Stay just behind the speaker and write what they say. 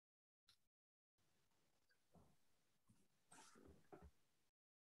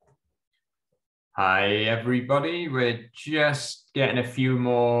Hi, everybody. We're just getting a few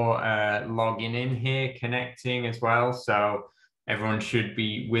more logging in here, connecting as well. So everyone should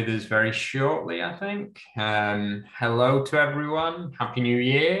be with us very shortly, I think. Hello to everyone. Happy New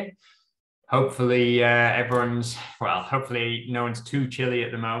Year. Hopefully, hopefully no one's too chilly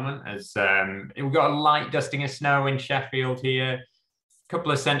at the moment as we've got a light dusting of snow in Sheffield here, a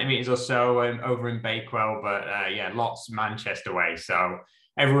couple of centimeters or so over in Bakewell, but yeah, lots Manchester way. So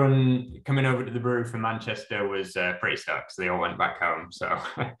everyone coming over to the brewery from Manchester was pretty stoked. So they all went back home. So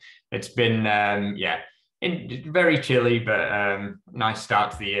it's been, very chilly, but nice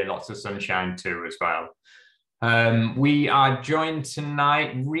start to the year. Lots of sunshine too, as well. We are joined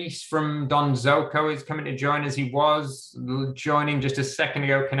tonight. Reese from Don Zoco is coming to join us. He was joining just a second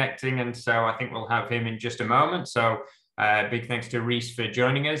ago, connecting, and so I think we'll have him in just a moment. So big thanks to Reese for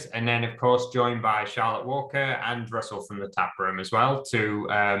joining us. And then, of course, joined by Charlotte Walker and Russell from the tap room as well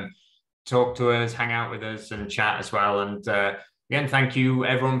to talk to us, hang out with us, and chat as well. And again, thank you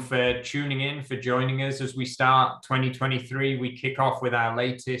everyone for tuning in, for joining us as we start 2023. We kick off with our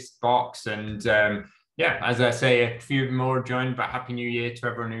latest box. And yeah, as I say, a few more joined, but Happy New Year to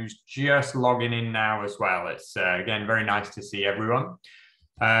everyone who's just logging in now as well. It's again, very nice to see everyone.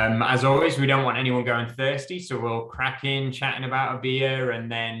 As always, we don't want anyone going thirsty, so we'll crack in chatting about a beer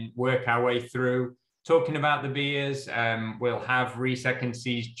and then work our way through talking about the beers. We'll have Reese, I can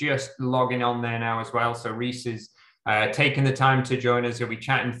see, just logging on there now as well. So Reese is taking the time to join us. He'll be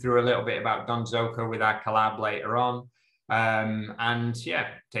chatting through a little bit about Don Zoco with our collab later on. And yeah,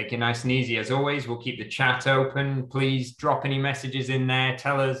 take it nice and easy. As always, we'll keep the chat open. Please drop any messages in there.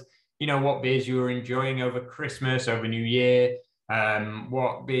 Tell us, what beers you were enjoying over Christmas, over New Year.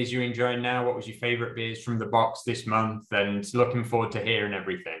 What beers you're enjoying now? What was your favorite beers from the box this month? And looking forward to hearing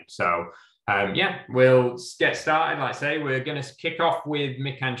everything. So yeah, we'll get started. Like I say, we're going to kick off with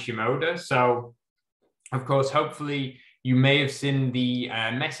Mikan Shimoda. So of course, hopefully you may have seen the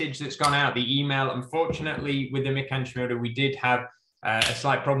message that's gone out, the email. Unfortunately, with the Mikan Shimoda, we did have a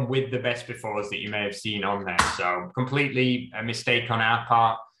slight problem with the best befores that you may have seen on there. So completely a mistake on our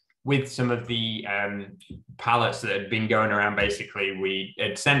part with some of the pallets that had been going around. Basically, we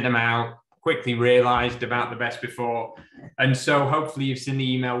had sent them out, quickly realized about the best before. And so hopefully you've seen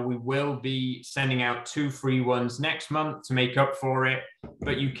the email. We will be sending out 2 free ones next month to make up for it,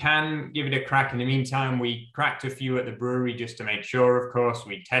 but you can give it a crack. In the meantime, we cracked a few at the brewery just to make sure, of course.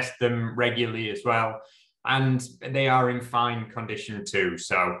 We test them regularly as well, and they are in fine condition too.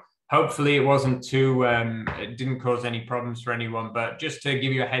 So hopefully it wasn't too, it didn't cause any problems for anyone, but just to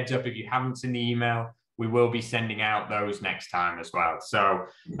give you a heads up, if you haven't seen the email, we will be sending out those next time as well. So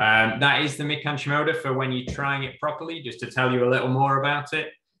that is the Mikan Shimoda for when you're trying it properly. Just to tell you a little more about it,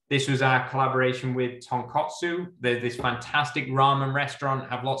 this was our collaboration with Tonkotsu. There's this fantastic ramen restaurant,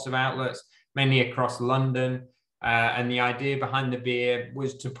 have lots of outlets, mainly across London. And the idea behind the beer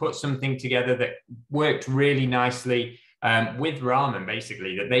was to put something together that worked really nicely with ramen,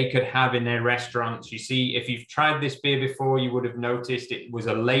 basically, that they could have in their restaurants. You see, if you've tried this beer before, you would have noticed it was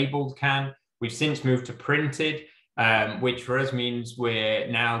a labeled can. We've since moved to printed, which for us means we're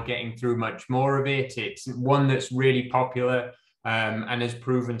now getting through much more of it. It's one that's really popular and has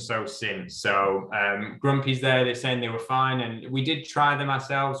proven so since. So Grumpy's there, they're saying they were fine, and we did try them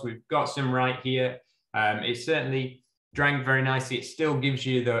ourselves. We've got some right here. It certainly drank very nicely. It still gives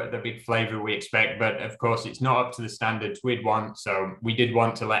you the big flavor we expect, but of course it's not up to the standards we'd want. So we did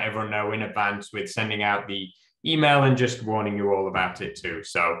want to let everyone know in advance with sending out the email and just warning you all about it too.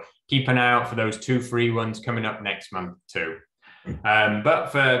 So keep an eye out for those 2 free ones coming up next month too. But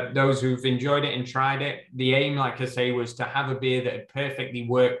for those who've enjoyed it and tried it, the aim, like I say, was to have a beer that had perfectly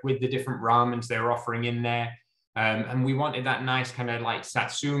worked with the different ramens they're offering in there. And we wanted that nice kind of like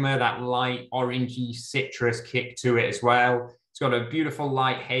Satsuma, that light orangey citrus kick to it as well. It's got a beautiful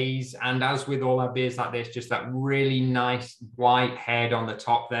light haze. And as with all our beers like this, just that really nice white head on the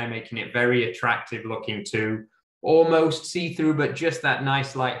top there, making it very attractive looking too. Almost see-through, but just that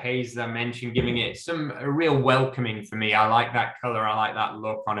nice light haze that I mentioned, giving it a real welcoming for me. I like that color. I like that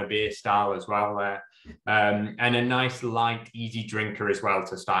look on a beer style as well there. And a nice, light, easy drinker as well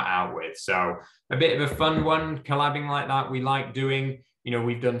to start out with. So a bit of a fun one, collabing like that. We like doing,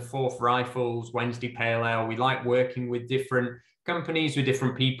 we've done Fourth Rifles, Wednesday Pale Ale. We like working with different companies, with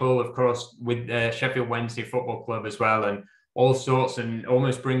different people, of course, with Sheffield Wednesday Football Club as well, and all sorts, and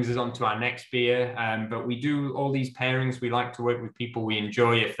almost brings us on to our next beer. But we do all these pairings. We like to work with people we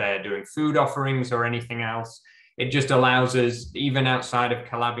enjoy if they're doing food offerings or anything else. It just allows us, even outside of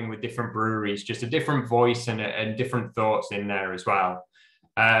collabing with different breweries, just a different voice and different thoughts in there as well.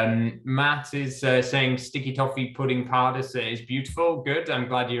 Matt is saying sticky toffee pudding pardus is beautiful. Good. I'm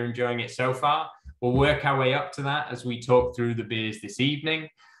glad you're enjoying it so far. we'll work our way up to that as we talk through the beers this evening.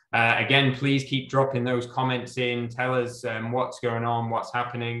 Again, please keep dropping those comments in. Tell us what's going on, what's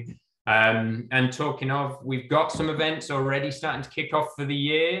happening. And talking of, we've got some events already starting to kick off for the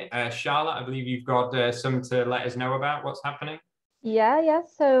year. Charlotte, I believe you've got some to let us know about what's happening. Yeah.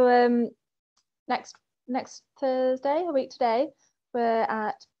 So next Thursday, a week today, we're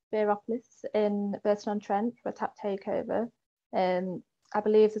at Beeropolis in Burton-on-Trent for a tap takeover. I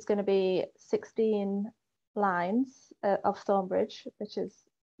believe there's going to be 16 lines of Thornbridge, which is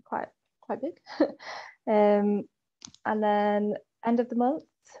quite big. And then end of the month,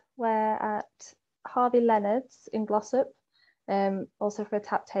 we're at Harvey Leonard's in Glossop, also for a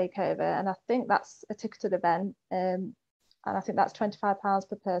tap takeover. And I think that's a ticketed event. And I think that's £25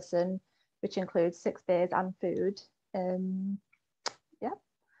 per person, which includes 6 beers and food.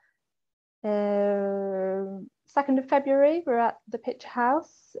 2nd of February, we're at the Picture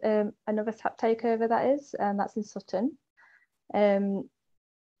House, another tap takeover that is, and that's in Sutton. And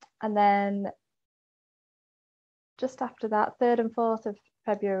then just after that, 3rd and 4th of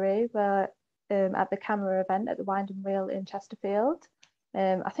February, we're at the Camera event at the Winding Wheel in Chesterfield.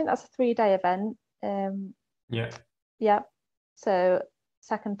 I think that's a 3-day event. Yeah. So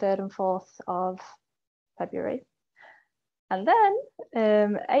 2nd, 3rd and 4th of February. And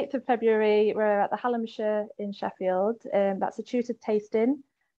then 8th of February, we're at the Hallamshire in Sheffield. That's a tutored tasting.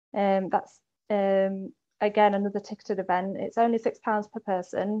 That's, again, another ticketed event. It's only £6 per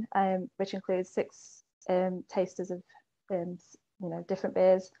person, which includes 6 tasters of different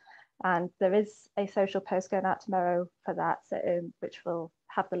beers. And there is a social post going out tomorrow for that, so, which will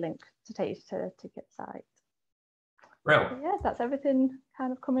have the link to take you to the ticket site. Well, so yeah, that's everything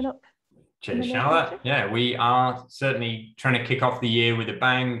kind of coming up. Cheers, Charlotte. Yeah, we are certainly trying to kick off the year with a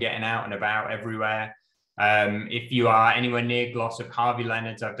bang, getting out and about everywhere. If you are anywhere near Glossop, Harvey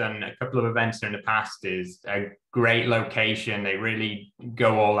Leonard's, I've done a couple of events there in the past, is a great location. They really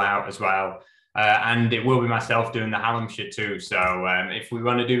go all out as well. And it will be myself doing the Hallamshire too. So if we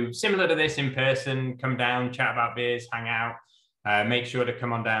want to do similar to this in person, come down, chat about beers, hang out. Make sure to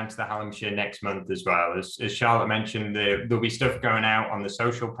come on down to the Hallamshire next month as well. As Charlotte mentioned, there'll be stuff going out on the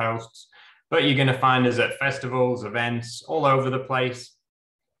social posts. But you're going to find us at festivals, events, all over the place.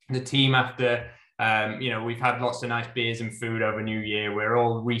 The team, after, we've had lots of nice beers and food over New Year. We're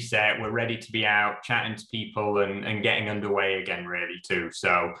all reset. We're ready to be out, chatting to people and getting underway again, really, too.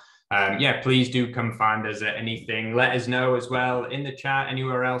 So, please do come find us at anything. Let us know as well in the chat,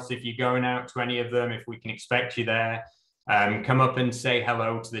 anywhere else, if you're going out to any of them, if we can expect you there. Come up and say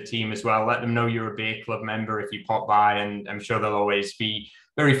hello to the team as well. Let them know you're a beer club member if you pop by, and I'm sure they'll always be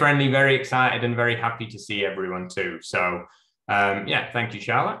very friendly, very excited, and very happy to see everyone too. So, thank you,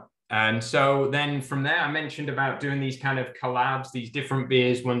 Charlotte. And so then from there, I mentioned about doing these kind of collabs, these different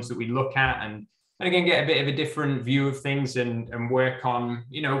beers, ones that we look at, and again, get a bit of a different view of things and work on,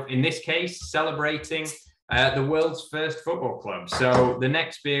 in this case, celebrating the world's first football club. So the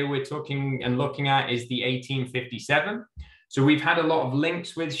next beer we're talking and looking at is the 1857. So we've had a lot of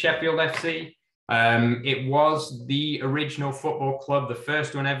links with Sheffield FC. It was the original football club, the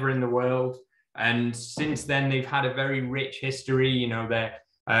first one ever in the world. And since then, they've had a very rich history.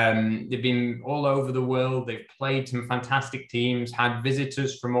 They've been all over the world. They've played some fantastic teams, had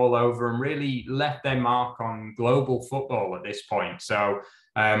visitors from all over, and really left their mark on global football at this point. So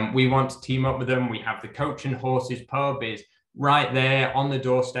we want to team up with them. We have the Coach and Horses pub is right there on the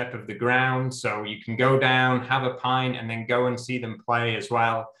doorstep of the ground. So you can go down, have a pint, and then go and see them play as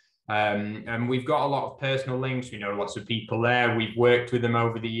well. And we've got a lot of personal links. We know lots of people there. We've worked with them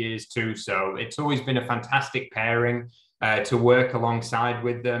over the years too. So it's always been a fantastic pairing to work alongside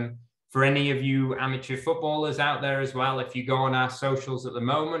with them. For any of you amateur footballers out there as well, if you go on our socials at the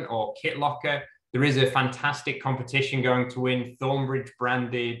moment or Kit Locker, there is a fantastic competition going to win Thornbridge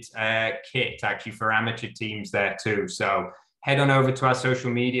branded kit actually for amateur teams there too. So head on over to our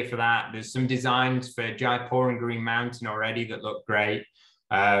social media for that. There's some designs for Jaipur and Green Mountain already that look great.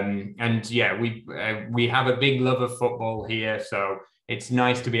 We have a big love of football here. So it's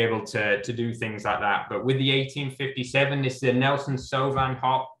nice to be able to do things like that. But with the 1857, this is a Nelson Sauvin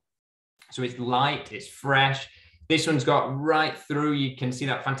hop. So it's light, it's fresh. This one's got right through. You can see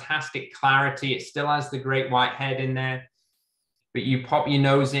that fantastic clarity. It still has the great white head in there. But you pop your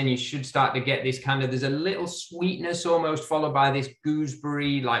nose in, you should start to get this kind of, there's a little sweetness almost followed by this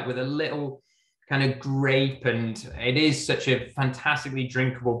gooseberry, like with a little kind of grape. And it is such a fantastically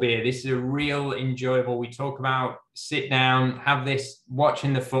drinkable beer. This is a real enjoyable. We talk about sit down, have this,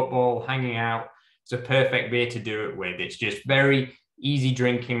 watching the football, hanging out. It's a perfect beer to do it with. It's just very easy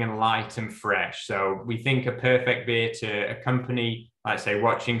drinking and light and fresh. So we think a perfect beer to accompany like I say,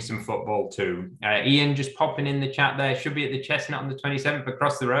 watching some football too. Ian just popping in the chat there. Should be at the Chestnut on the 27th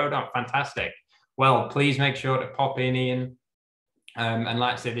across the road. Oh, fantastic. Well, please make sure to pop in, Ian. And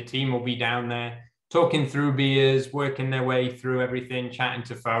like I say, the team will be down there talking through beers, working their way through everything, chatting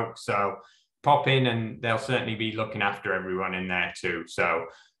to folks. So pop in and they'll certainly be looking after everyone in there too. So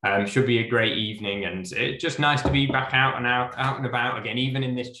should be a great evening, and it's just nice to be back out and about again, even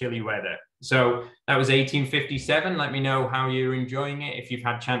in this chilly weather. So that was 1857. Let me know how you're enjoying it, if you've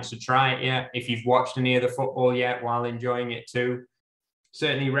had a chance to try it yet, if you've watched any of the football yet while enjoying it too.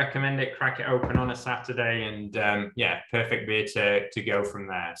 Certainly recommend it. Crack it open on a Saturday, and yeah, perfect beer to go from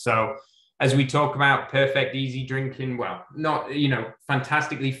there. So as we talk about perfect, easy drinking, well, not,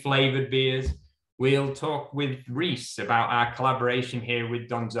 fantastically flavored beers, we'll talk with Reese about our collaboration here with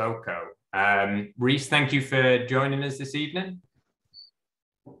Donzoko. Reese, thank you for joining us this evening.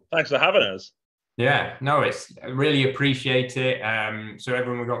 Thanks for having us. Yeah, no, I really appreciate it. So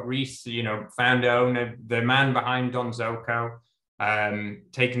everyone, we've got Reese, founder, owner, the man behind Donzoko,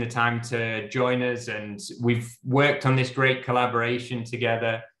 taking the time to join us, and we've worked on this great collaboration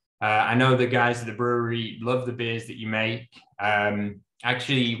together. I know the guys at the brewery love the beers that you make.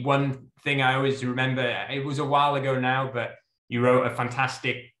 Actually, one thing I always remember, it was a while ago now, but you wrote a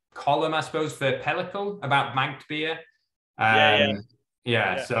fantastic column, I suppose, for Pellicle about banked beer.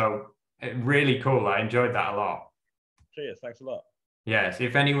 Yeah, so really cool. I enjoyed that a lot. Cheers, thanks a lot. Yes,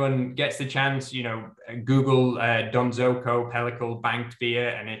 if anyone gets the chance, Google Donzoko Pellicle banked beer,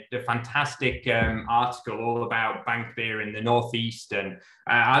 and it's a fantastic article all about banked beer in the Northeast. And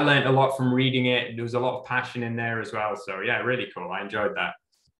I learned a lot from reading it. There was a lot of passion in there as well. So yeah, really cool. I enjoyed that.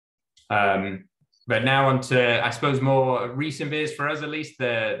 But now on to, I suppose, more recent beers for us, at least.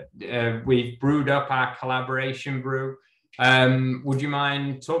 We've brewed up our collaboration brew. Would you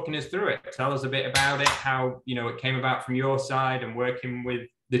mind talking us through it? Tell us a bit about it, how it came about from your side, and working with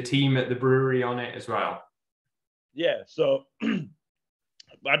the team at the brewery on it as well. Yeah, so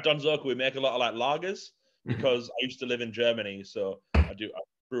at Donzoko we make a lot of like lagers, because I used to live in Germany, so I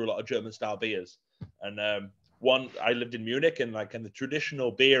brew a lot of German style beers. And I lived in Munich, and the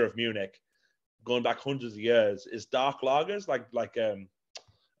traditional beer of Munich, going back hundreds of years, is dark lagers, like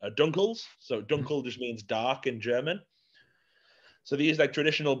Dunkels. So Dunkel just means dark in German. So these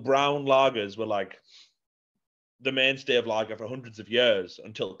traditional brown lagers were the mainstay of lager for hundreds of years,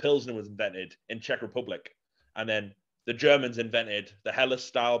 until Pilsner was invented in Czech Republic. And then the Germans invented the Helles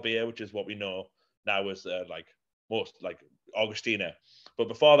style beer, which is what we know now as most Augustiner. But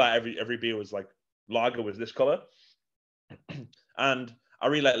before that, every beer was lager was this color. And I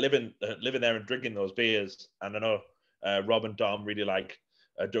really like living there and drinking those beers. And I know Rob and Dom really like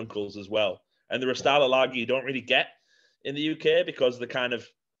Dunkels as well. And they're a style of lager you don't really get in the UK, because they're kind of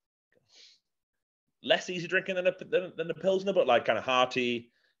less easy drinking than the Pilsner, but kind of hearty,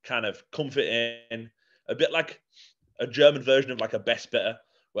 kind of comforting, a bit like a German version of a best bitter,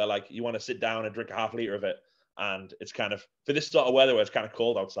 where you want to sit down and drink a half liter of it. And it's kind of, for this sort of weather where it's kind of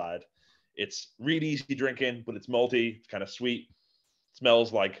cold outside, it's really easy drinking, but it's malty, it's kind of sweet, it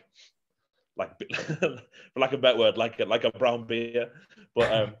smells like for lack of a better word, like a brown beer.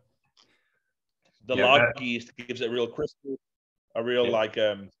 But the lager yeast gives it a real crispy, a real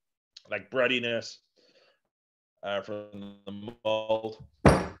breadiness from the malt,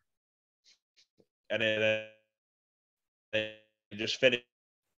 and it just finishes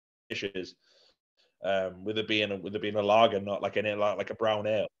with it being a lager, not like a brown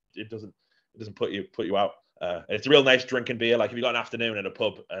ale. It doesn't put you out. It's a real nice drinking beer. If you got an afternoon in a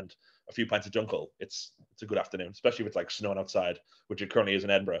pub and a few pints of Dunkel, it's a good afternoon, especially if it's snowing outside, which it currently is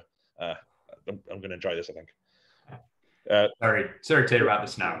in Edinburgh. I'm going to enjoy this, I think. Sorry to hear about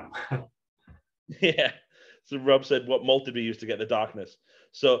the snow. Yeah. So Rob said, what malt did we use to get the darkness?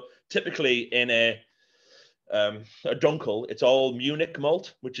 So typically in a Dunkel, it's all Munich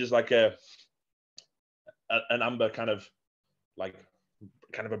malt, which is an amber kind of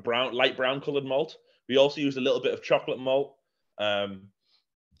a brown, light brown colored malt. We also use a little bit of chocolate malt, and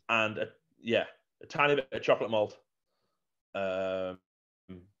a tiny bit of chocolate malt.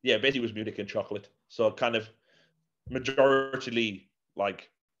 Basically it was Munich and chocolate. So kind of majority light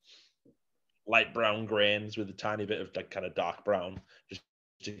brown grains with a tiny bit of kind of dark brown, just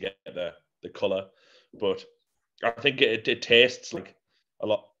to get the color. But I think it tastes a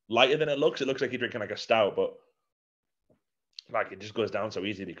lot lighter than it looks. It looks like you're drinking a stout, but it just goes down so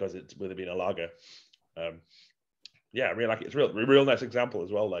easy because it's with it being a lager. I really like it. It's a real nice example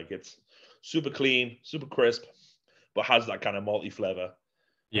as well. It's super clean, super crisp, but has that kind of malty flavor.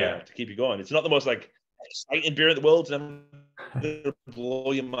 To keep you going. It's not the most exciting beer in the world, and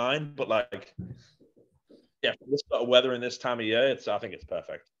blow your mind, but yeah, for this sort of weather in this time of year, I think it's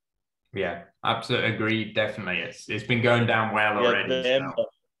perfect. Yeah, absolutely agreed. Definitely, it's been going down well already.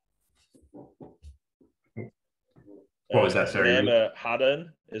 What was that? Sorry, name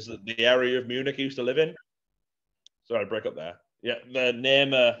Haddon is the area of Munich I used to live in. Sorry, I break up there. Yeah, the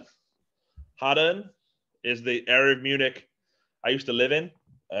name Haddon is the area of Munich I used to live in.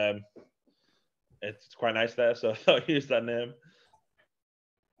 It's quite nice there, so I'll use that name.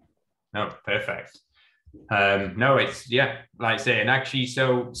 No, perfect. No, it's like I say, and actually,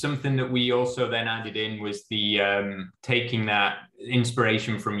 so something that we also then added in was the taking that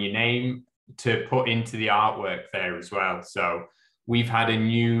inspiration from your name to put into the artwork there as well. So we've had a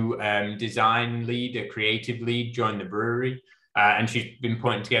new design lead, a creative lead join the brewery, and she's been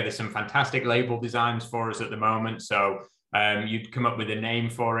putting together some fantastic label designs for us at the moment. So you'd come up with a name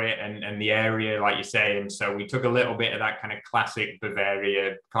for it and the area, like you say. And so we took a little bit of that kind of classic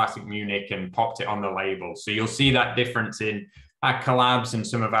Bavaria, classic Munich, and popped it on the label. So you'll see that difference in our collabs and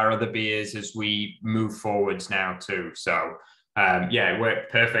some of our other beers as we move forwards now too. So it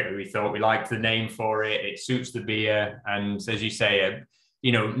worked perfectly. We thought we liked the name for it. It suits the beer. And as you say,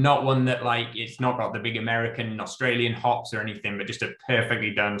 not one that like it's not got the big American, Australian hops or anything, but just a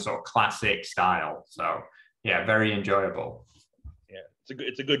perfectly done sort of classic style. So yeah, very enjoyable. Yeah,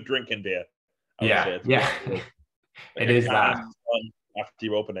 it's a good drinking beer. Yeah. It is that. After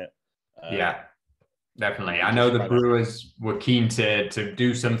you open it. Yeah, definitely. I know the brewers were keen to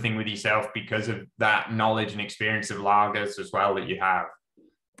do something with yourself because of that knowledge and experience of lagers as well that you have.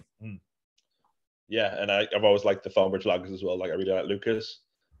 Yeah, and I've always liked the Thornbridge lagers as well. Like I really like Lucas.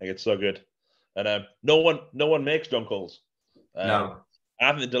 I think it's so good. And no one makes Dunkels. No. I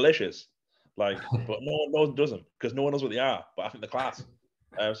think they're delicious. But no one does them because no one knows what they are. But I think they're class.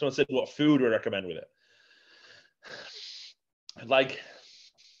 Someone said what food we recommend with it.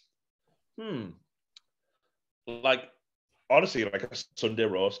 Honestly, like a Sunday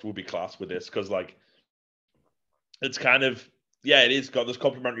roast would be class with this because it's kind of it is got those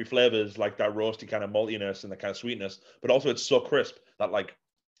complementary flavors like that roasty kind of maltiness and the kind of sweetness, but also it's so crisp that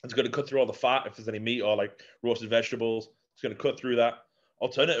it's going to cut through all the fat if there's any meat or roasted vegetables. It's going to cut through that.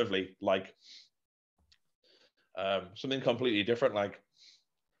 Alternatively, something completely different. I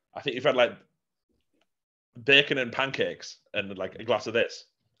think you've had bacon and pancakes and a glass of this.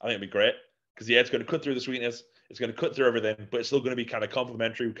 I think it'd be great because it's going to cut through the sweetness. It's going to cut through everything, but it's still going to be kind of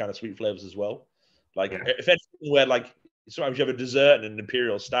complementary with kind of sweet flavors as well. If anything, where sometimes you have a dessert and an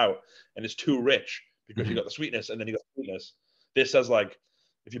imperial stout and it's too rich because you got the sweetness and then you got the sweetness. This has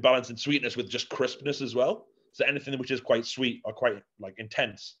if you're balancing sweetness with just crispness as well. So anything which is quite sweet or quite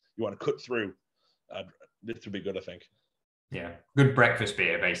intense, you want to cut through. This would be good, I think. Yeah, good breakfast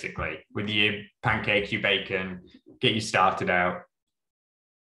beer basically with your pancakes, your bacon, get you started out.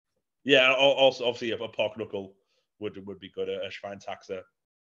 Yeah, also obviously a pork knuckle would be good. A Schweintaxe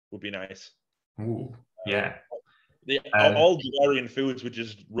would be nice. Ooh, yeah. All Bavarian foods would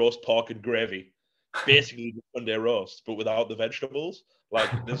just roast pork and gravy, basically Sunday roast, but without the vegetables.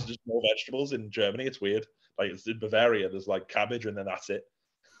 There's just no vegetables in Germany. It's weird. It's in Bavaria. There's cabbage and then that's it.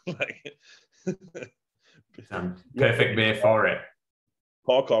 Perfect beer for it.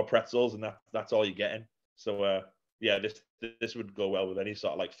 Pork or pretzels and that's all you're getting. So this would go well with any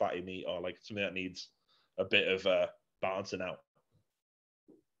sort of fatty meat or something that needs a bit of balancing out.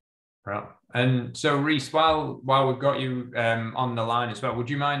 Right. And so Reese, while we've got you on the line as well, would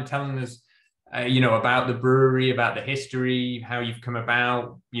you mind telling us about the brewery, about the history, how you've come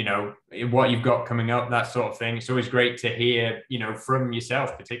about, what you've got coming up, that sort of thing? It's always great to hear, from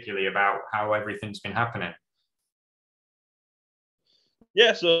yourself, particularly about how everything's been happening.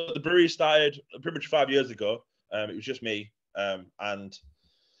 Yeah, so the brewery started pretty much 5 years ago. It was just me, and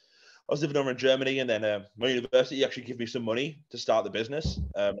I was living over in Germany, and then my university actually gave me some money to start the business,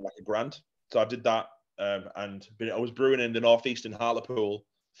 a grant. So I did that, and I was brewing in the northeast in Hartlepool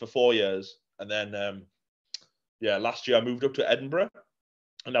for 4 years, and then last year I moved up to Edinburgh,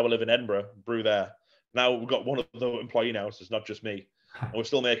 and now we live in Edinburgh, brew there. Now we've got one other employee now, so it's not just me, and we're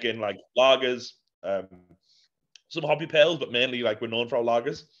still making lagers, some hobby pales, but mainly we're known for our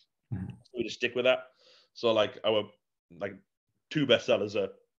lagers. So we just stick with that. So our two best sellers are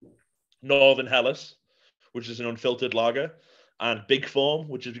Northern Hellas, which is an unfiltered lager, and Big Foam,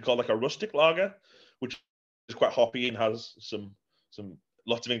 which is we call a rustic lager, which is quite hoppy and has some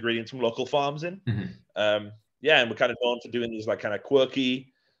lots of ingredients from local farms in. And we're kind of known for doing these kind of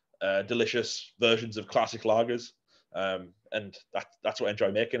quirky, delicious versions of classic lagers, and that's what I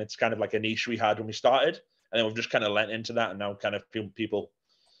enjoy making. It's kind of a niche we had when we started, and then we've just kind of lent into that, and now kind of people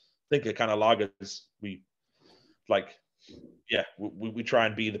think of kind of lagers we try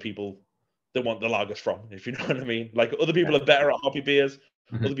and be the people they want the lagers from, if you know what I mean. Like other people are better at hoppy beers,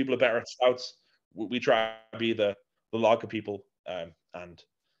 other people are better at stouts. We try to be the lager people, and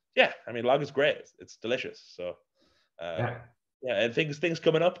yeah, I mean lager's great. It's delicious. So and things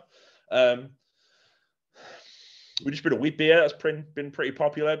coming up. We just brewed a wheat beer that's been pretty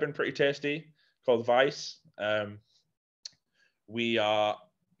popular, been pretty tasty, called Vice. We are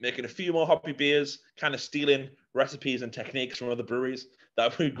making a few more hoppy beers, kind of stealing recipes and techniques from other breweries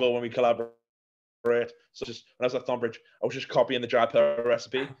that we go when we collaborate. So just when I was at Thornbridge, I was just copying the dry pear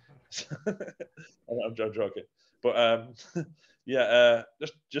recipe. I'm joking, but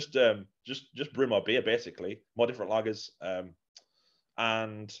just brew more beer, basically, more different lagers,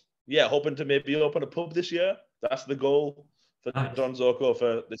 and yeah, hoping to maybe open a pub this year. That's the goal for Don Zoco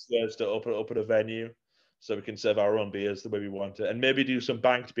for this year, is to open a venue so we can serve our own beers the way we want it, and maybe do some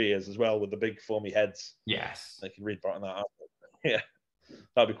banked beers as well with the big foamy heads. Yes, I can read about that out. Yeah,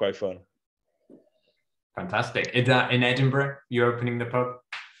 that'd be quite fun. Fantastic. Is that in Edinburgh? You're opening the pub?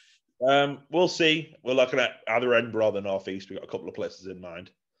 We'll see. We're looking at either Edinburgh or the Northeast. We've got a couple of places in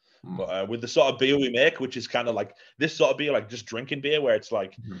mind. But with the sort of beer we make, which is kind of like this sort of beer, like just drinking beer, where it's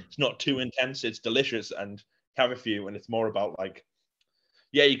like it's not too intense, it's delicious, and have a few, and it's more about like,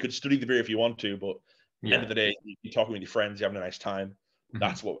 yeah, you could study the beer if you want to, but at the end of the day, you're talking with your friends, you're having a nice time.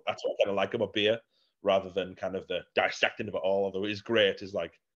 That's what I kind of like about beer, rather than kind of the dissecting of it all. Although it is great, is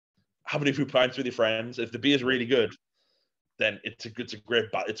like having a few pints with your friends. If the beer is really good, then it's a great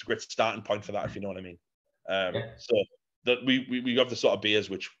starting point for that, if you know what I mean. So that we have the sort of beers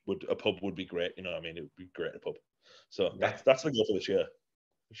which a pub would be great. You know what I mean? It would be great in a pub. So that's the goal for this year.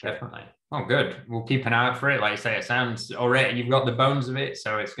 Sure. Definitely. Oh, good. We'll keep an eye out for it. Like I say, it sounds already, you've got the bones of it,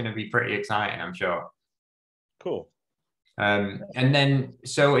 so it's going to be pretty exciting, I'm sure. Cool. And then,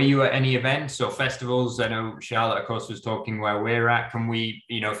 so are you at any events or festivals? I know Charlotte, of course, was talking where we're at. Can we,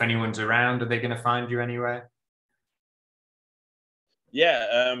 if anyone's around, are they going to find you anywhere?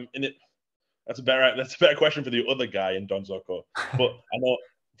 Yeah, that's a better question for the other guy in Don Zoco. But I know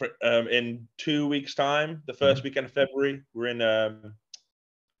in 2 weeks' time, the first weekend of February, we're in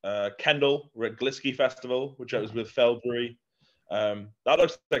Kendal. We're at Glisky Festival, which was with Fell Brewery. That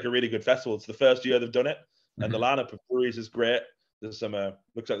looks like a really good festival. It's the first year they've done it, and the lineup of breweries is great. There's some looks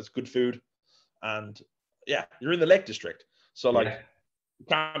like there's good food, and yeah, you're in the Lake District, so like it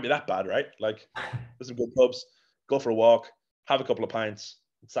can't be that bad, right? Like there's some good pubs. Go for a walk, have a couple of pints.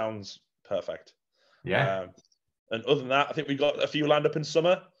 It sounds perfect. Yeah. And other than that, I think we got a few lined up in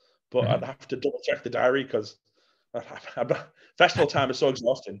summer, but I'd have to double check the diary because festival time is so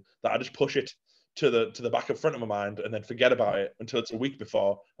exhausting that I just push it to the back of front of my mind and then forget about it until it's a week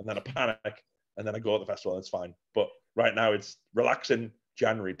before, and then I panic, and then I go to the festival and it's fine. But right now it's relaxing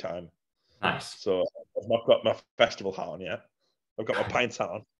January time. Nice. So I've not got my festival hat on yet. I've got my pints hat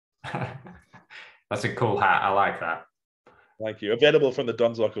on. That's a cool hat. I like that. Thank you. Available from the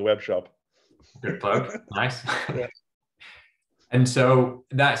Don Zoco web shop. Good plug. Nice. And so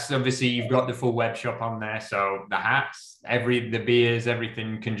that's obviously, you've got the full web shop on there. So the hats, the beers,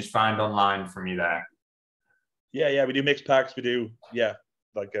 everything can just find online from you there. Yeah. We do mixed packs. We do,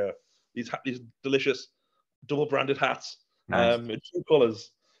 like these delicious double branded hats. Nice. In 2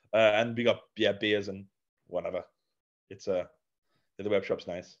 colors. And we got beers and whatever. It's the web shop's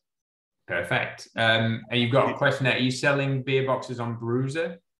nice. Perfect. And you've got a question there. Are you selling beer boxes on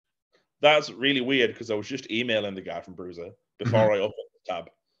Bruiser? That's really weird because I was just emailing the guy from Bruiser before I opened the tab.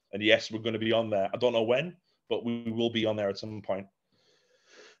 And yes, we're going to be on there. I don't know when, but we will be on there at some point.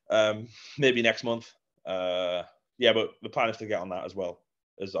 Maybe next month. But the plan is to get on that as well.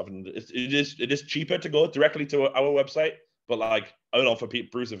 It is cheaper to go directly to our website, but like, I don't know, for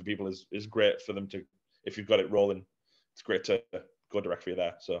Bruiser for people is great for them to, if you've got it rolling, it's great to go directly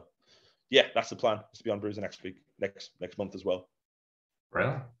there. So yeah, that's the plan. It's to be on Bruiser next month as well.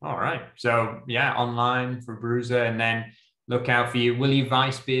 Really? All right. So yeah, online for Bruiser, and then look out for you. Will your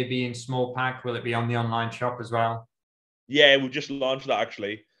Vice beer be in small pack? Will it be on the online shop as well? Yeah, we've just launched that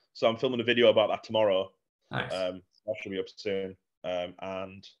actually. So I'm filming a video about that tomorrow. Nice. That should be up soon.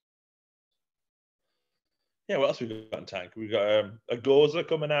 And yeah, what else we got in tank? We got a Goza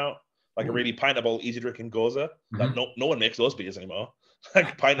coming out, like a really pintable, easy drinking Goza. That no one makes those beers anymore.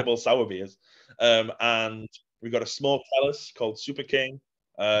 Like pintable sour beers. And we got a small Helles called Super King.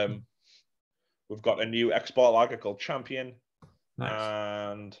 We've got a new export lager called Champion. Nice.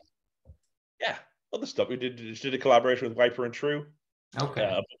 And yeah, other stuff. We did a collaboration with Viper and True.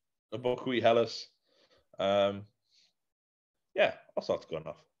 Okay. A buckwheat Helles. All sorts going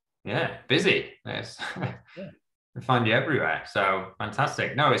off. Yeah, busy. Yes. We find you everywhere. So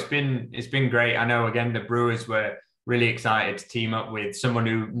fantastic. No, it's been great. I know again the brewers were really excited to team up with someone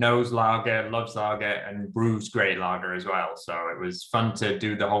who knows lager, loves lager, and brews great lager as well. So it was fun to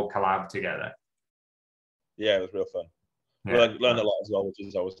do the whole collab together. Yeah, it was real fun. Yeah. Learned a lot as well, which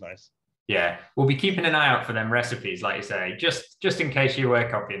is always nice. Yeah, we'll be keeping an eye out for them recipes, like you say, just in case you were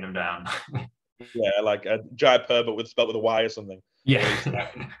copying them down. Yeah, like a Jaipur, but spelled with a Y or something. Yeah,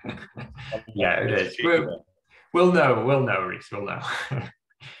 yeah, it is. We'll know, Reese. We'll know.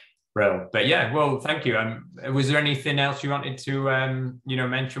 Bro, but yeah, well, thank you. Was there anything else you wanted to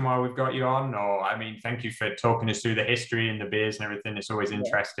mention while we've got you on? Or I mean, thank you for talking us through the history and the beers and everything. It's always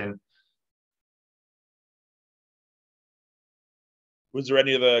interesting. Was there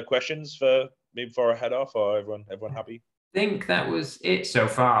any other questions for me before I head off, or everyone happy? I think that was it so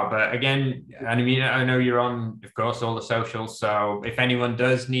far. But again, I mean, I know you're on, of course, all the socials. So if anyone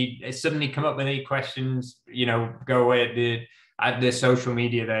does suddenly come up with any questions, go away at the social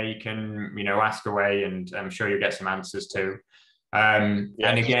media there. You can, ask away, and I'm sure you'll get some answers too. And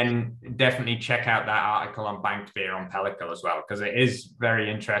again, definitely check out that article on banked beer on Pellicle as well, because it is very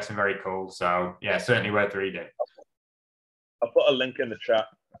interesting, very cool. So yeah, certainly worth reading. I'll put a link in the chat.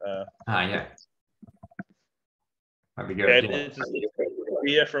 Yeah. That'd be good. Yeah, it's a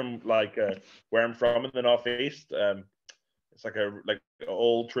beer from where I'm from in the Northeast. It's like an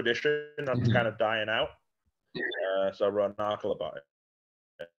old tradition that's kind of dying out. So I wrote an article about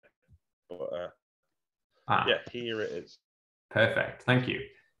it. But yeah, here it is. Perfect. Thank you.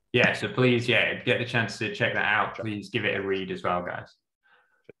 Yeah, so please, get the chance to check that out. Please give it a read as well, guys.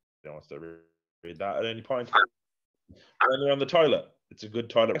 If you want to read that at any point. When you're on the toilet, it's a good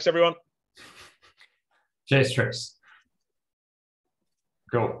toilet. Thanks, everyone. Cheers, Tris.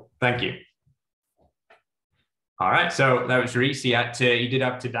 Cool. Thank you. All right. So that was Reese. He did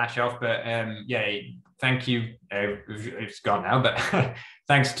have to dash off, but thank you. It's gone now, but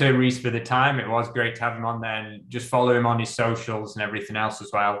thanks to Reese for the time. It was great to have him on there, and just follow him on his socials and everything else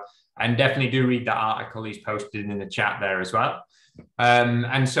as well. And definitely do read that article he's posted in the chat there as well.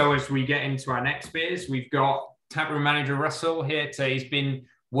 And so as we get into our next beers, we've got taproom manager Russell here today. He's been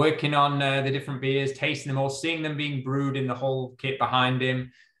working on the different beers, tasting them all, seeing them being brewed in the whole kit behind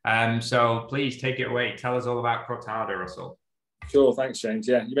him. So please take it away. Tell us all about Cortada, Russell. Sure, thanks, James.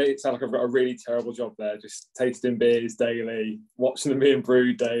 Yeah, you made it sound like I've got a really terrible job there, just tasting beers daily, watching them being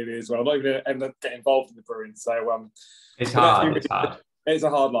brewed daily as well. I'm not even going to get involved in the brewing. So it's hard. It's hard. It's a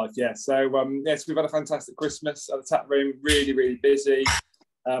hard life, yeah. So yes, we've had a fantastic Christmas at the tap room. Really, really busy.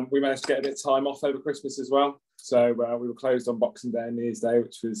 We managed to get a bit of time off over Christmas as well. So we were closed on Boxing Day and New Year's Day,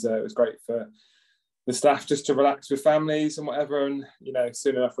 which was great for the staff just to relax with families and whatever. And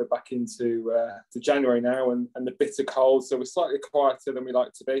soon enough we're back into to January now, and the bitter cold. So we're slightly quieter than we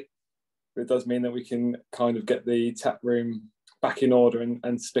like to be, but it does mean that we can kind of get the tap room back in order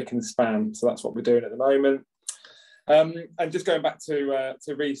and spick and span. So that's what we're doing at the moment. And just going back to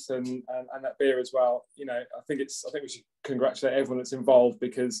Reese and that beer as well, I think we should congratulate everyone that's involved,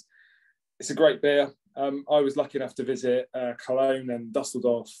 because it's a great beer. I was lucky enough to visit Cologne and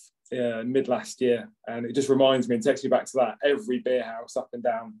Dusseldorf mid last year, and it just reminds me and takes me back to that. Every beer house up and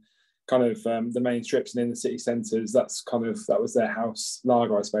down kind of the main strips and in the city centres, that was their house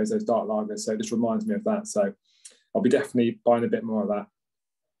lager, I suppose, those dark lagers. So it just reminds me of that. So I'll be definitely buying a bit more of that.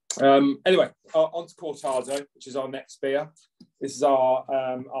 Anyway, on to Cortado, which is our next beer. This is our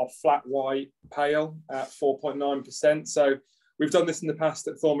flat white pale at 4.9%. So we've done this in the past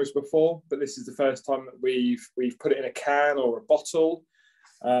at Thornbridge before, but this is the first time that we've put it in a can or a bottle.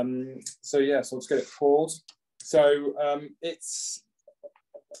 So let's get it poured. So it's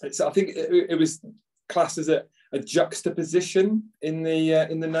I think it was classed as a juxtaposition in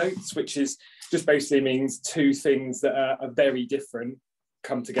the notes, which is just basically means two things that are very different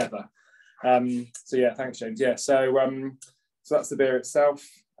come together. Thanks, James. So that's the beer itself.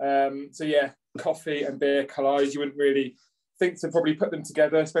 Coffee and beer collide. You wouldn't really think to probably put them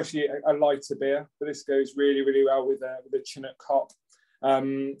together, especially a lighter beer, but this goes really, really well with a Chinook hop.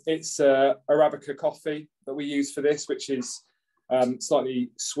 It's Arabica coffee that we use for this, which is slightly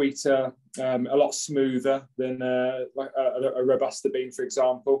sweeter, a lot smoother than a Robusta bean, for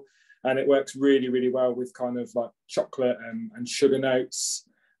example. And it works really, really well with kind of like chocolate and sugar notes.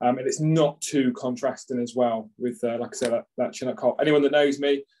 And it's not too contrasting as well with, like I said, that Chinook hop. Anyone that knows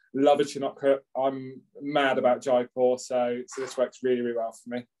me, love a Chinook hop. I'm mad about Jaipur, so this works really, really well for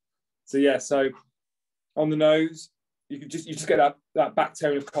me. So on the nose, you just get that back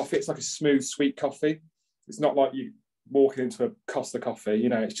tone of coffee. It's like a smooth, sweet coffee. It's not like you walking into a Costa coffee.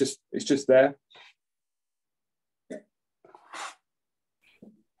 It's just there.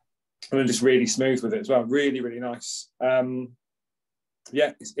 And then just really smooth with it as well. Really, really nice.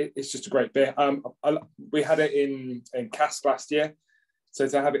 Yeah, it's just a great beer. We had it in cask last year, so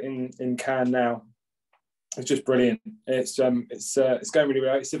to have it in can now, it's just brilliant. It's going really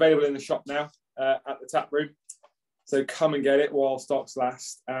well. It's available in the shop now at the tap room, so come and get it while stocks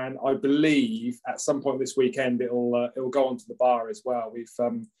last. And I believe at some point this weekend it'll go onto the bar as well.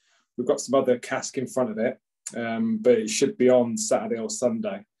 We've got some other cask in front of it, but it should be on Saturday or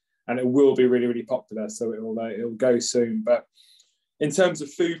Sunday, and it will be really, really popular. So it'll go soon. But in terms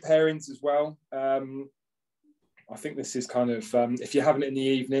of food pairings as well, I think this is kind of, if you're having it in the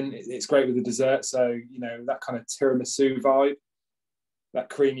evening, it's great with the dessert. So, that kind of tiramisu vibe, that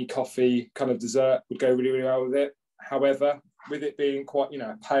creamy coffee kind of dessert would go really, really well with it. However, with it being quite,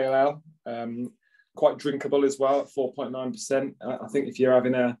 pale ale, quite drinkable as well at 4.9%. I think if you're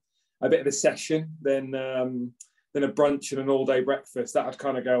having a bit of a session, then a brunch and an all-day breakfast, that would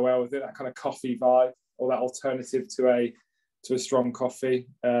kind of go well with it, that kind of coffee vibe, or that alternative to a strong coffee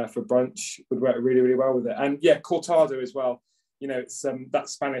for brunch would work really, really well with it. And yeah, cortado as well. It's that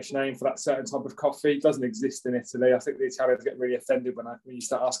Spanish name for that certain type of coffee. It doesn't exist in Italy. I think the Italians get really offended when you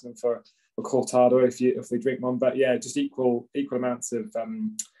start asking them for a cortado if they drink one. But yeah, just equal amounts of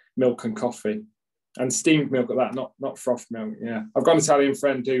milk and coffee, and steamed milk at that, not frothed milk. Yeah, I've got an Italian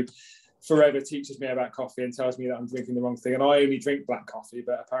friend who forever teaches me about coffee and tells me that I'm drinking the wrong thing. And I only drink black coffee,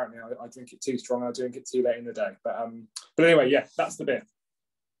 but apparently I drink it too strong. I drink it too late in the day. But anyway, yeah, that's the beer.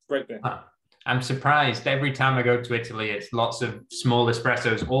 Great beer. I'm surprised. Every time I go to Italy, it's lots of small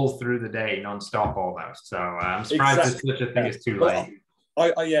espressos all through the day, non-stop almost. So I'm surprised there's such a thing as too late.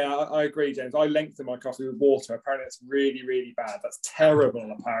 I agree, James. I lengthen my coffee with water. Apparently, it's really, really bad. That's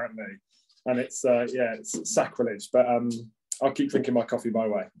terrible, apparently. And it's sacrilege. But I'll keep drinking my coffee my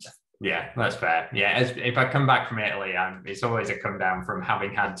way. Yeah, that's fair. Yeah, if I come back from Italy, it's always a come down from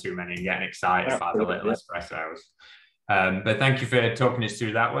having had too many and getting excited by the little espressos. But thank you for talking us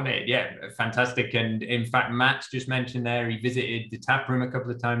through that one. Fantastic. And in fact, Matt's just mentioned there, he visited the tap room a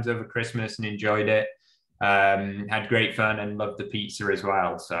couple of times over Christmas and enjoyed it. Had great fun and loved the pizza as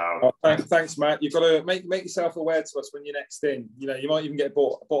well. So thanks, Matt. You've got to make yourself aware to us when you're next in. You might even get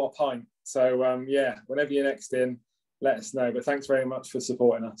bought a pint. So whenever you're next in, let us know. But thanks very much for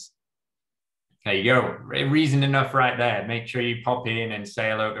supporting us. There you go. Reason enough right there. Make sure you pop in and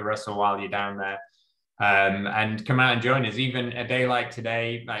say hello to Russell while you're down there. And come out and join us. Even a day like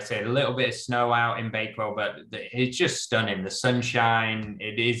today, like I say, a little bit of snow out in Bakewell, but it's just stunning. The sunshine,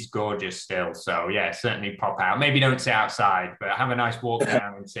 it is gorgeous still. So yeah, certainly pop out. Maybe don't sit outside, but have a nice walk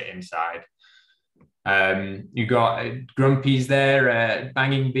down and sit inside. You got Grumpy's there,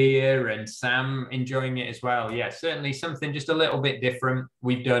 banging beer, and Sam enjoying it as well. Yeah, certainly something just a little bit different.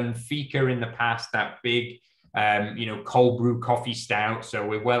 We've done Fika in the past, that big, cold brew coffee stout. So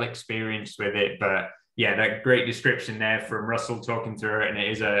we're well experienced with it, but yeah, that great description there from Russell talking through it, and it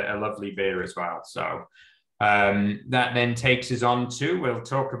is a lovely beer as well. So that then takes us on to, we'll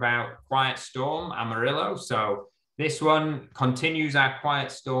talk about Quiet Storm Amarillo. So this one continues our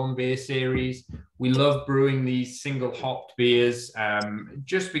Quiet Storm beer series. We love brewing these single hopped beers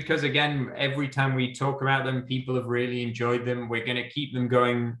just because, again, every time we talk about them, people have really enjoyed them. We're going to keep them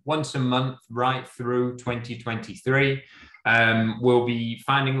going once a month right through 2023. We'll be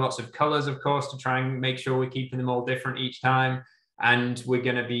finding lots of colors, of course, to try and make sure we're keeping them all different each time. And we're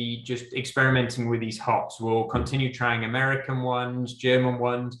going to be just experimenting with these hops. We'll continue trying American ones, German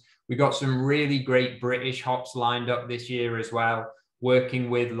ones. We got some really great British hops lined up this year as well, working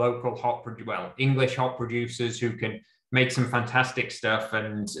with local English hop producers who can make some fantastic stuff.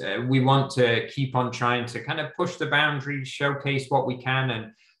 And we want to keep on trying to kind of push the boundaries, showcase what we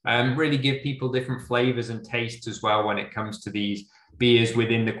can, and really give people different flavors and tastes as well when it comes to these beers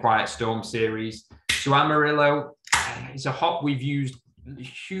within the Quiet Storm series. So Amarillo is a hop we've used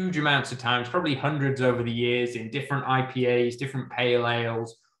huge amounts of times, probably hundreds over the years, in different IPAs, different pale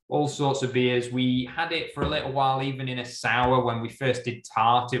ales, all sorts of beers. We had it for a little while, even in a sour when we first did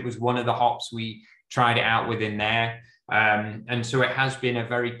tart. It was one of the hops we tried it out within there. And so it has been a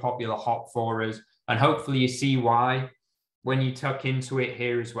very popular hop for us. And hopefully you see why when you tuck into it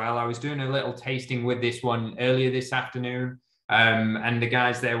here as well. I was doing a little tasting with this one earlier this afternoon. And the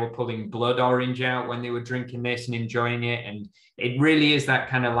guys there were pulling blood orange out when they were drinking this and enjoying it. And it really is that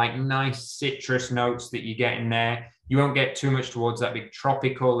kind of like nice citrus notes that you get in there. You won't get too much towards that big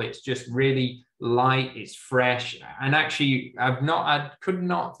tropical. It's just really light. It's fresh. And actually, I could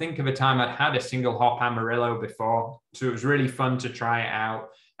not think of a time I'd had a single hop Amarillo before. So it was really fun to try it out.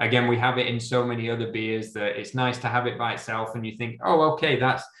 Again, we have it in so many other beers that it's nice to have it by itself. And you think, oh, okay,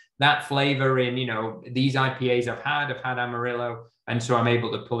 that's that flavor in, these IPAs I've had Amarillo. And so I'm able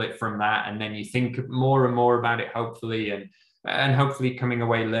to pull it from that. And then you think more and more about it, hopefully. And and hopefully coming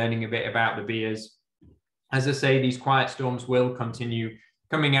away learning a bit about the beers. As I say, these quiet storms will continue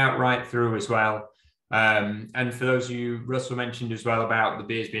coming out right through as well. And for those of you, Russell mentioned as well about the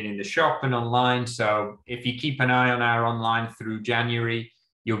beers being in the shop and online. So if you keep an eye on our online through January,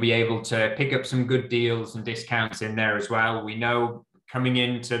 you'll be able to pick up some good deals and discounts in there as well. We know coming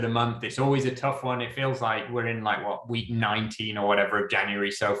into the month, it's always a tough one. It feels like we're in like week 19 or whatever of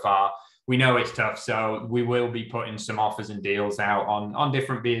January so far. We know it's tough. So we will be putting some offers and deals out on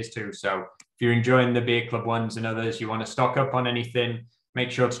different beers too. So if you're enjoying the Beer Club ones and others, you want to stock up on anything,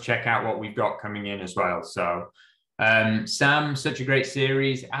 make sure to check out what we've got coming in as well. So Sam, such a great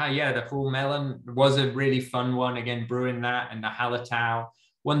series. Yeah, the Full Melon was a really fun one. Again, brewing that, and the Hallertau,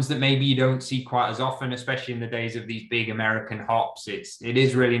 ones that maybe you don't see quite as often, especially in the days of these big American hops. It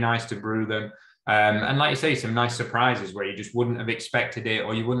is really nice to brew them. And like you say, some nice surprises where you just wouldn't have expected it,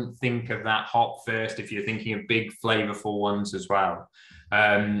 or you wouldn't think of that hop first if you're thinking of big flavorful ones as well.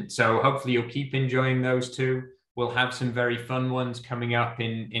 So hopefully you'll keep enjoying those too. We'll have some very fun ones coming up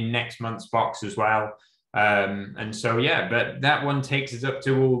in next month's box as well. And so, yeah, but that one takes us up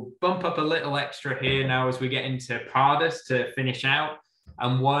to, we'll bump up a little extra here now as we get into Pardus to finish out.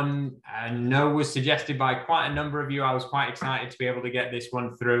 And one I know was suggested by quite a number of you. I was quite excited to be able to get this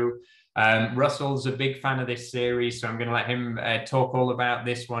one through. Russell's a big fan of this series, so I'm going to let him talk all about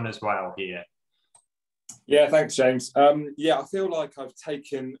this one as well here. Yeah, thanks, James. Yeah, I feel like I've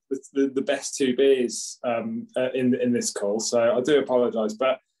taken the best two beers in this call, so I do apologise,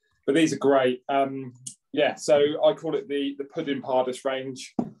 but these are great. Yeah, so I call it the Pudding Pardus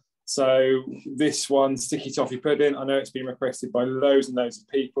range. So this one, Sticky Toffee Pudding, I know it's been requested by loads and loads of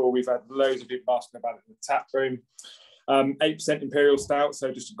people. We've had loads of people asking about it in the tap room. 8% Imperial Stout,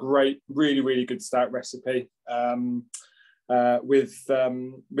 so just a great, really, really good stout recipe with a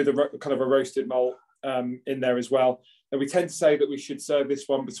kind of a roasted malt in there as well. And we tend to say that we should serve this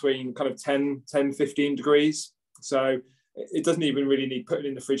one between kind of 10, 15 degrees. So it doesn't even really need putting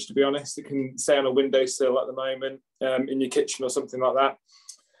in the fridge, to be honest. It can stay on a windowsill at the moment in your kitchen or something like that.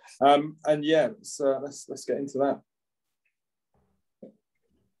 And yeah, let's get into that.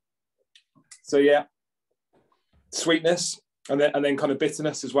 So yeah, sweetness and then kind of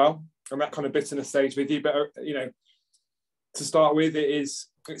bitterness as well. And that kind of bitterness stays with you. But you know, to start with, it's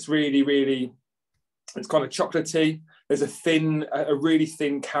really, really, it's kind of chocolatey. There's a really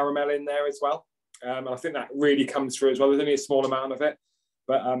thin caramel in there as well. And I think that really comes through as well. There's only a small amount of it,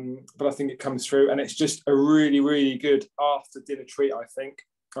 but I think it comes through, and it's just a really, really good after dinner treat. I think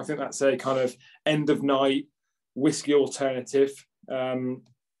that's a kind of end of night whiskey alternative, and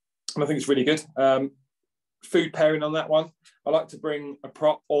I think it's really good. Food pairing on that one, I like to bring a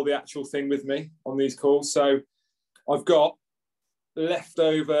prop or the actual thing with me on these calls. So I've got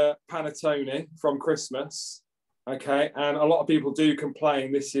leftover panettone from Christmas. Okay, and a lot of people do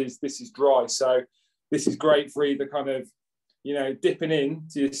complain this is dry, so this is great for either kind of, you know, dipping in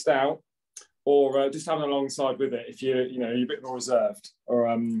to your stout or just having alongside with it if you're a bit more reserved.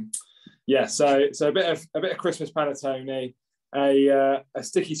 Or yeah, so a bit of Christmas panettone, a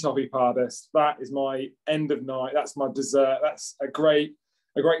sticky toffee pardus. That is my end of night. That's my dessert. That's a great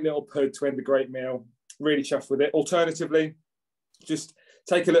little pud to end a great meal. Really chuffed with it. Alternatively, just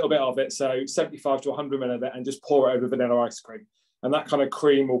take a little bit of it, so 75 to 100 ml of it, and just pour it over vanilla ice cream. And that kind of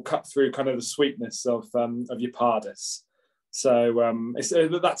cream will cut through kind of the sweetness of your pardus. So it's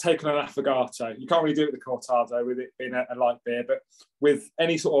that take on an affogato. You can't really do it with the cortado with it being a light beer, but with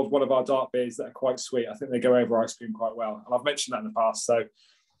any sort of one of our dark beers that are quite sweet, I think they go over ice cream quite well. And I've mentioned that in the past. So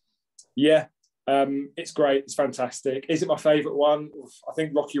yeah, it's great. It's fantastic. Is it my favourite one? I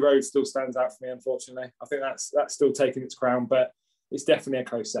think Rocky Road still stands out for me, unfortunately. I think that's still taking its crown, but it's definitely a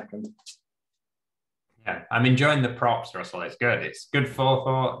close second. Yeah, I'm enjoying the props, Russell. It's good. It's good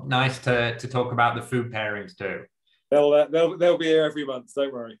forethought. Nice to talk about the food pairings too. They'll be here every month.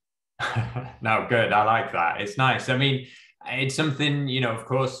 Don't worry. No, good. I like that. It's nice. I mean, it's something, you know, of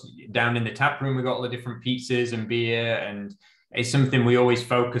course, down in the tap room, we've got all the different pizzas and beer, and it's something we always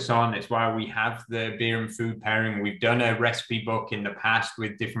focus on. It's why we have the beer and food pairing. We've done a recipe book in the past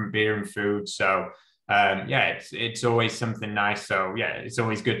with different beer and food. So yeah, it's always something nice. So yeah, it's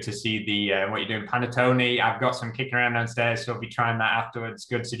always good to see the what you're doing. Panettone, I've got some kicking around downstairs, so I'll be trying that afterwards.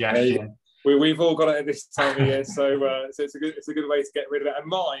 Good suggestion. We've all got it at this time of year, so it's a good way to get rid of it. And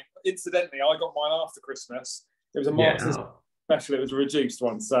mine, incidentally, I got mine after Christmas. It was a Marks and special. It was a reduced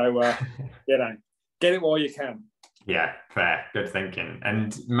one, so you know, get it while you can. Yeah, fair. Good thinking.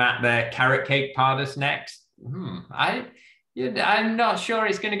 And Matt, the carrot cake pardus next. I'm not sure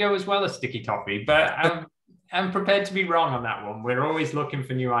it's going to go as well as sticky toffee, but I'm prepared to be wrong on that one. We're always looking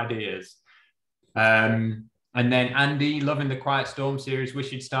for new ideas. And then Andy, loving the Quiet Storm series.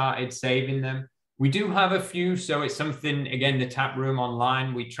 Wish you'd started saving them. We do have a few, so it's something, again, the tap room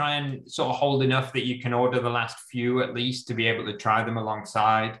online. We try and sort of hold enough that you can order the last few at least to be able to try them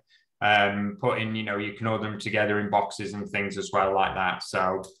alongside. Put in, you can order them together in boxes and things as well like that.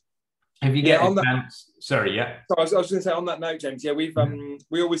 So if you get a chance, sorry, yeah. So I was going to say on that note, James, yeah, we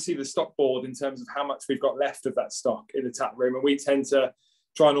always see the stock board in terms of how much we've got left of that stock in the tap room, and we tend to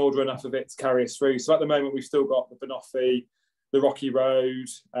try and order enough of it to carry us through. So at the moment, we've still got the banoffee, the Rocky Road,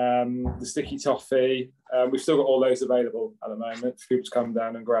 the Sticky Toffee. We've still got all those available at the moment for people to come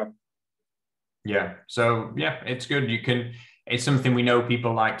down and grab. Yeah, so yeah, it's good. It's something we know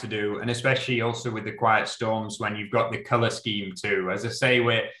people like to do, and especially also with the Quiet Storms when you've got the color scheme too. As I say,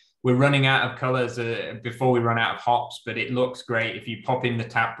 we're running out of colors before we run out of hops, but it looks great. If you pop in the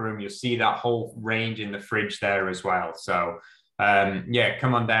tap room, you'll see that whole range in the fridge there as well. So yeah,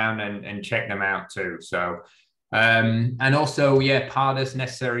 come on down and check them out too. So and also, yeah, Pardus,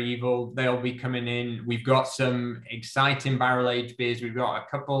 Necessary Evil, they'll be coming in. We've got some exciting barrel-aged beers. We've got a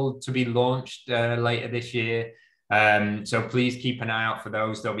couple to be launched later this year. So please keep an eye out for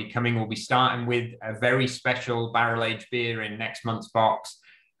those. They'll be coming. We'll be starting with a very special barrel-aged beer in next month's box.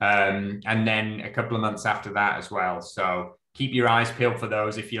 And then a couple of months after that as well. So keep your eyes peeled for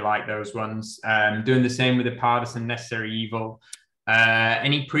those if you like those ones. Doing the same with the Pardus and Necessary Evil.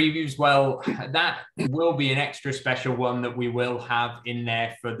 Any previews? Well, that will be an extra special one that we will have in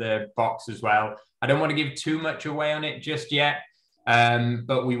there for the box as well. I don't want to give too much away on it just yet,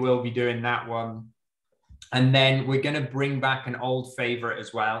 but we will be doing that one. And then we're going to bring back an old favorite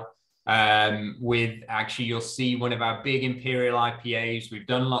as well. With actually, you'll see one of our big Imperial IPAs. We've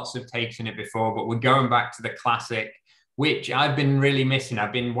done lots of takes in it before, but we're going back to the classic, which I've been really missing.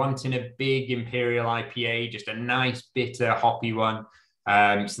 I've been wanting a big Imperial IPA, just a nice, bitter, hoppy one.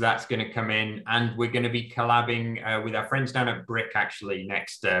 So that's going to come in. And we're going to be collabing with our friends down at Brick, actually,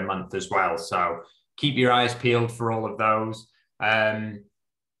 next month as well. So keep your eyes peeled for all of those.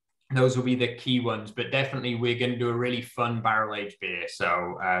 Those will be the key ones. But definitely, we're going to do a really fun barrel-aged beer.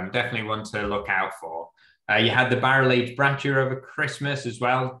 So definitely one to look out for. You had the barrel-aged Braccia over Christmas as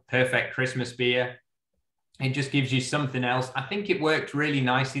well. Perfect Christmas beer. It just gives you something else. I think it worked really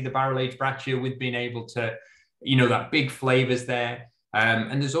nicely, the barrel-aged Braccia, with being able to, that big flavors there.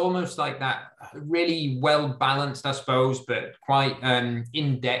 And there's almost like that really well-balanced, I suppose, but quite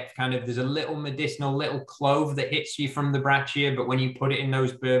in-depth kind of. There's a little medicinal, little clove that hits you from the Braccia, but when you put it in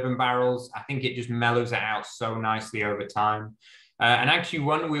those bourbon barrels, I think it just mellows it out so nicely over time. And actually,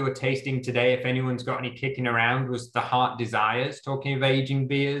 one we were tasting today, if anyone's got any kicking around, was the Heart Desires, talking of aging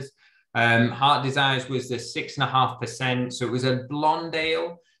beers. Heart Desires was the 6.5%. So it was a blonde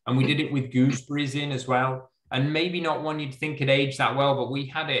ale, and we did it with gooseberries in as well. And maybe not one you'd think had aged that well, but we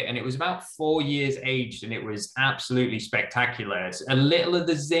had it, and it was about 4 years aged, and it was absolutely spectacular. A little of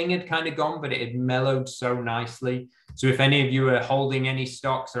the zing had kind of gone, but it had mellowed so nicely. So if any of you are holding any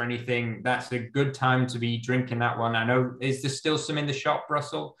stocks or anything, that's a good time to be drinking that one. I know, is there still some in the shop,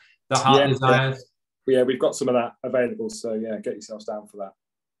 Russell? The Heart Desires? Yeah, we've got some of that available. So yeah, get yourselves down for that.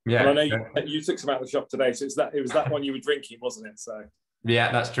 Yeah, and I know you took some out of the shop today, so it was that one you were drinking, wasn't it? So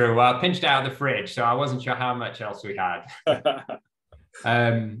yeah, that's true. Well, I pinched it out of the fridge, so I wasn't sure how much else we had.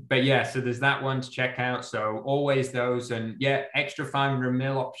 But yeah, so there's that one to check out. So always those, and yeah, extra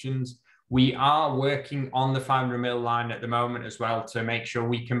 500ml options. We are working on the 500ml line at the moment as well to make sure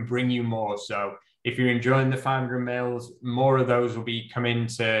we can bring you more. So if you're enjoying the 500mls, more of those will be coming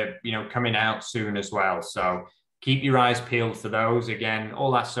out soon as well. So keep your eyes peeled for those. Again,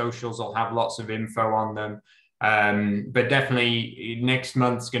 all our socials will have lots of info on them. But definitely next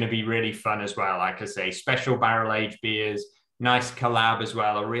month's going to be really fun as well. Like I say, special barrel-aged beers, nice collab as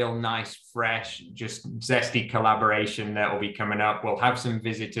well, a real nice, fresh, just zesty collaboration that will be coming up. We'll have some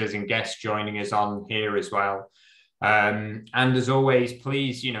visitors and guests joining us on here as well. And as always,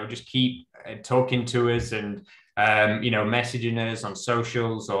 please, just keep talking to us and messaging us on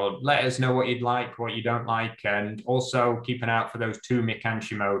socials, or let us know what you'd like, what you don't like, and also keep an eye out for those 2 Mikan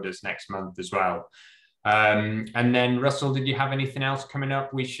Shimodas next month as well. And then Russell, did you have anything else coming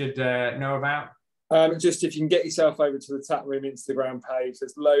up we should know about? Just if you can get yourself over to the Tap Room Instagram page,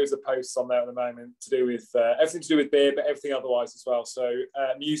 there's loads of posts on there at the moment to do with everything to do with beer, but everything otherwise as well. So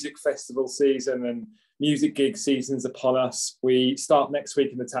music festival season and music gig season's upon us. We start next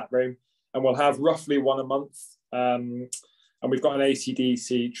week in the Tap Room, and we'll have roughly one a month. And we've got an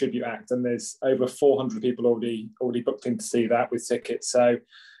AC/DC tribute act, and there's over 400 people already booked in to see that with tickets. So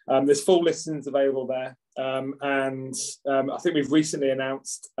there's full listings available there. And I think we've recently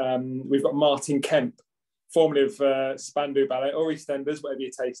announced we've got Martin Kemp formerly of Spandau Ballet, or EastEnders, whatever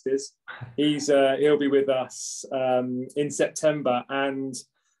your taste is. He'll be with us in September, and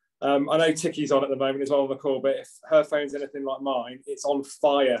I know Tiki's on at the moment as well on the call, but if her phone's anything like mine, it's on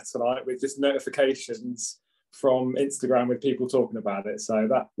fire tonight with just notifications from Instagram with people talking about it. So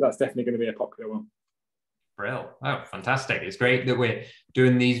that's definitely going to be a popular one. Brill. Oh, fantastic. It's great that we're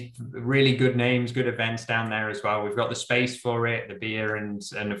doing these really good names, good events down there as well. We've got the space for it, the beer, and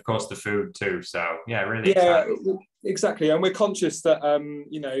of course the food too. So yeah, really exciting. Exactly. And we're conscious that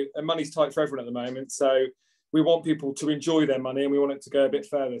money's tight for everyone at the moment. So we want people to enjoy their money, and we want it to go a bit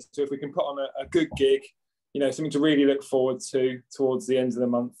further. So if we can put on a good gig, something to really look forward to towards the end of the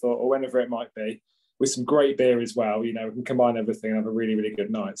month or whenever it might be, with some great beer as well, we can combine everything and have a really, really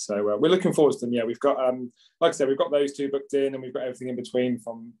good night. So we're looking forward to them. Yeah, we've got, like I said, we've got those two booked in, and we've got everything in between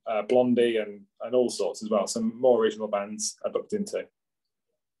from Blondie and all sorts as well. Some more original bands are booked into.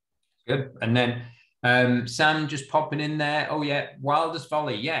 Good. And then Sam just popping in there. Oh yeah, Wildest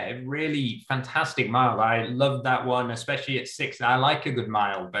Volley. Yeah, really fantastic mile. I love that one, especially at 6. I like a good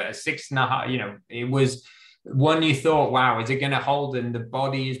mile, but at 6.5, it was one you thought, wow, is it going to hold? And the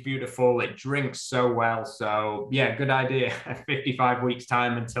body is beautiful. It drinks so well. So yeah, good idea. 55 weeks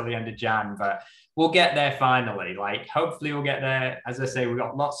time until the end of Jan, but we'll get there finally. Hopefully we'll get there. As I say, we've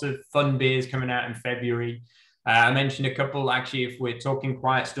got lots of fun beers coming out in February. I mentioned a couple, actually. If we're talking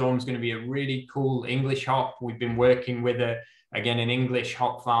Quiet Storm, is going to be a really cool English hop. We've been working with an English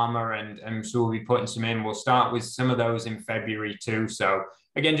hop farmer, and so we'll be putting some in. We'll start with some of those in February too. So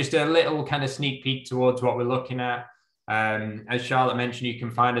again, just a little kind of sneak peek towards what we're looking at. As Charlotte mentioned, you can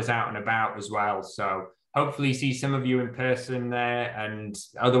find us out and about as well. So hopefully see some of you in person there, and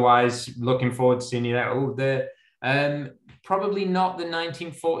otherwise looking forward to seeing you there. Probably not the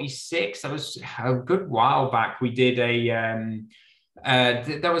 1946. That was a good while back. We did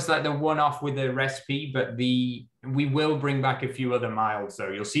that was like the one-off with the recipe, but we will bring back a few other miles. So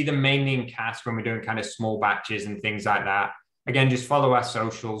you'll see them mainly in cask when we're doing kind of small batches and things like that. Again, just follow our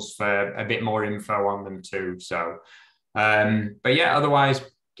socials for a bit more info on them too. So, but yeah, otherwise,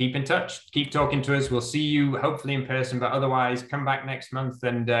 keep in touch, keep talking to us. We'll see you hopefully in person, but otherwise come back next month,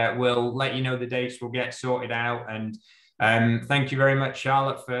 and we'll let you know the dates. We'll get sorted out. And thank you very much,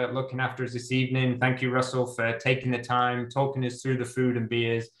 Charlotte, for looking after us this evening. Thank you, Russell, for taking the time, talking us through the food and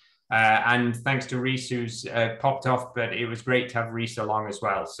beers. And thanks to Reese, who's popped off, but it was great to have Reese along as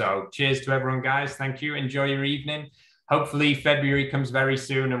well. So cheers to everyone, guys. Thank you. Enjoy your evening. Hopefully February comes very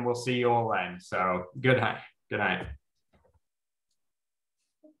soon, and we'll see you all then. So good night. Good night.